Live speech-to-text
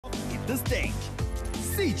the stage.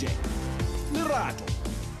 Ceejay, Lerato,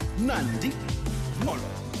 Nandi, Molo,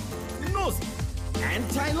 Nozi, and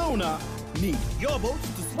Tylona need your votes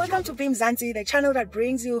to secure. Welcome to BeingMzansi, the channel that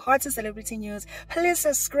brings you hottest celebrity news. Please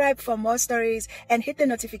subscribe for more stories and hit the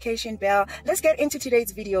notification bell. Let's get into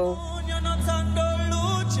today's video.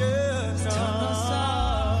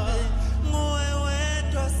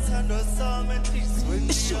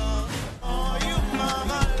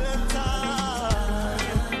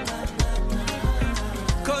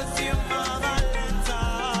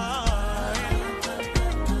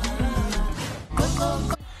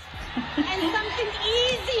 And something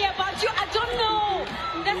easy about you, I don't know.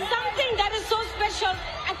 There's something that is so special.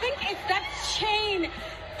 I think it's that chain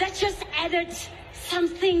that just added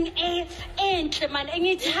something enhle man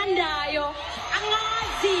engithandayo.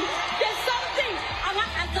 Angazi, there's something.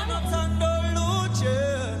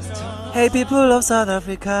 Hey people of South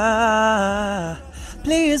Africa,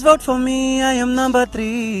 please vote for me. I am number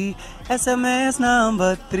 3, SMS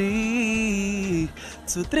number 3,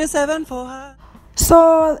 2374.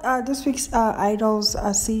 So this week's Idol's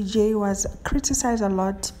Ceejay was criticized a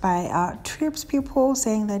lot by Trips people,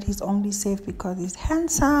 saying that he's only safe because he's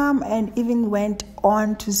handsome, and even went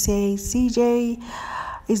on to say Ceejay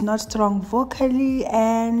is not strong vocally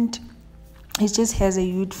and he just has a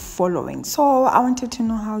huge following. So I wanted to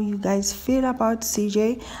know how you guys feel about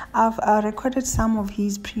Ceejay. I've recorded some of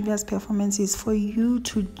his previous performances for you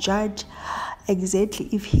to judge exactly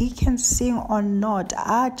if he can sing or not.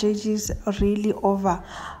 Are judges really over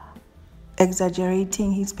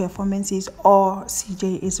exaggerating his performances, or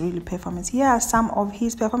Ceejay is really performance? Here are some of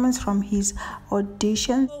his performance from his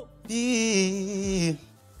audition.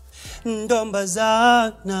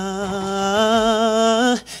 Ntombazana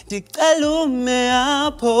ndicela ume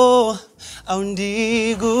apho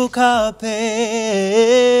awundikukhaphe.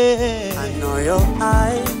 I know your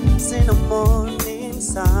eyes in the morning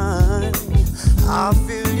sun, I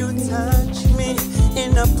feel you touch me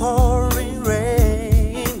in the pouring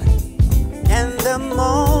rain, and the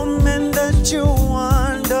moment that you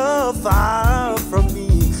wander far from me,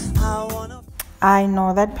 I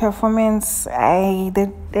know that performance,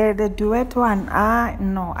 the duet one,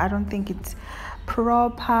 no, I don't think it's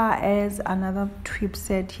proper. As another Trip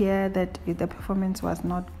said here, that the performance was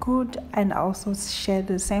not good, and also share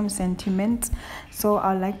the same sentiments. So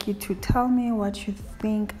I'd like you to tell me what you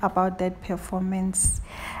think about that performance.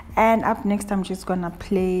 And up next, I'm just gonna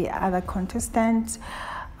play other contestants,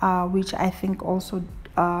 which I think also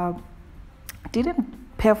didn't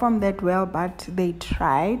perform that well, but they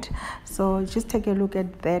tried. So just take a look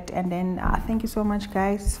at that, and then thank you so much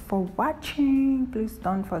guys for watching. Please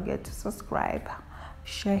don't forget to subscribe,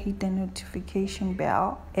 share, hit the notification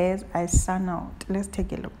bell as I sign out. Let's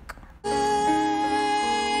take a look.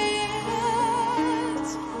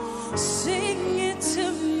 See